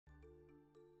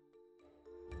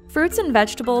Fruits and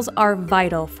vegetables are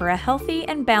vital for a healthy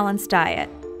and balanced diet,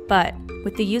 but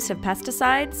with the use of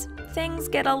pesticides, things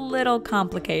get a little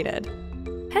complicated.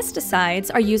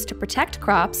 Pesticides are used to protect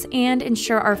crops and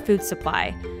ensure our food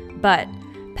supply, but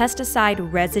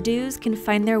pesticide residues can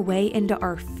find their way into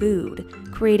our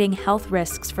food, creating health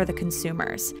risks for the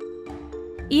consumers.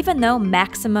 Even though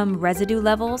maximum residue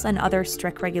levels and other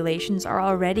strict regulations are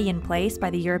already in place by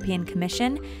the European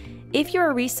Commission, if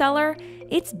you're a reseller,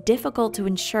 it's difficult to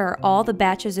ensure all the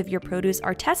batches of your produce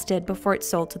are tested before it's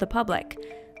sold to the public.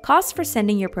 Costs for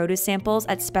sending your produce samples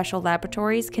at special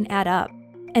laboratories can add up,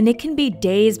 and it can be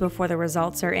days before the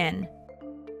results are in.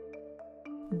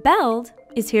 Beld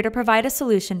is here to provide a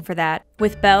solution for that.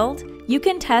 With Beld, you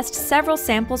can test several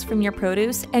samples from your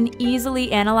produce and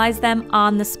easily analyze them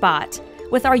on the spot.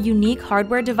 With our unique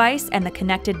hardware device and the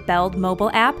connected Beld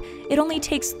mobile app, it only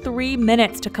takes 3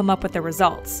 minutes to come up with the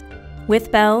results. With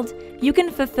Beld, you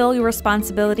can fulfill your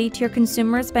responsibility to your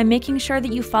consumers by making sure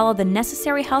that you follow the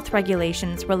necessary health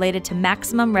regulations related to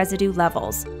maximum residue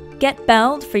levels. Get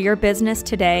Beld for your business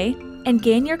today and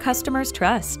gain your customers'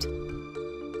 trust.